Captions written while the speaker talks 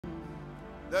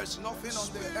There's nothing on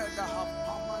the earth that have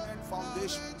permanent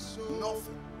foundation.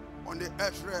 Nothing on the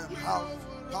earth realm have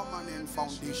permanent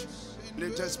foundation.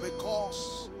 It is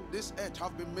because this earth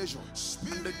have been measured,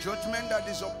 and the judgment that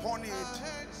is upon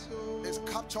it is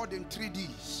captured in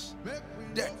 3Ds: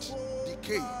 death,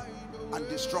 decay, and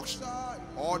destruction,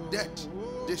 or death,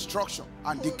 destruction,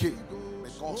 and decay,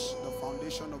 because the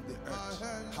foundation of the earth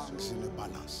hangs in the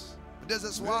balance. This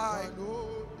is why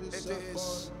it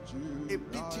is a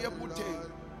pitiable thing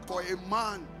for a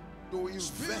man to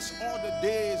invest all the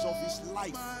days of his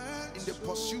life in the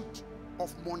pursuit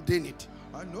of mundanity.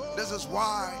 This is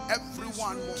why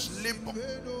everyone must labor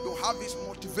to have his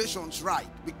motivations right,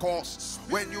 because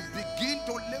when you begin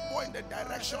to labor in the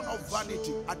direction of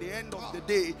vanity, at the end of the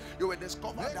day you will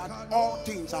discover that all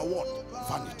things are what?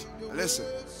 Vanity. Listen,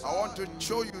 I want to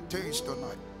show you things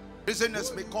tonight. Reason is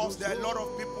because there are a lot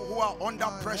of people who are under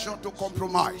pressure to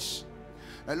compromise.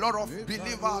 A lot of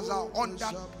believers are under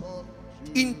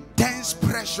intense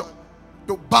pressure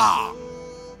to bow.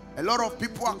 A lot of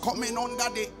people are coming under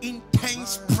the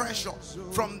intense pressure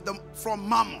from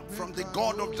Mammon, from the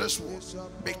God of this world,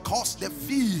 because they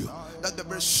feel that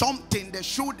there is something they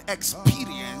should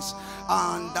experience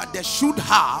and that they should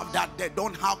have that they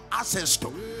don't have access to,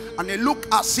 and they look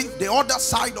as if the other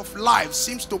side of life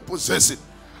seems to possess it.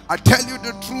 I tell you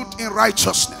the truth in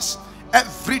righteousness.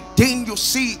 Everything you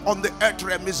see on the earth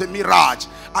realm is a mirage,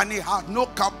 and it has no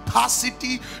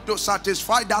capacity to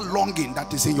satisfy that longing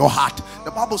that is in your heart.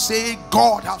 The Bible says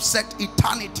God has set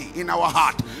eternity in our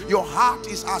heart. Your heart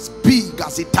is as big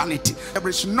as eternity. There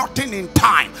is nothing in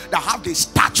time that have the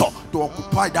stature to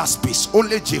occupy that space.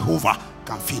 Only Jehovah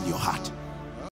can fill your heart.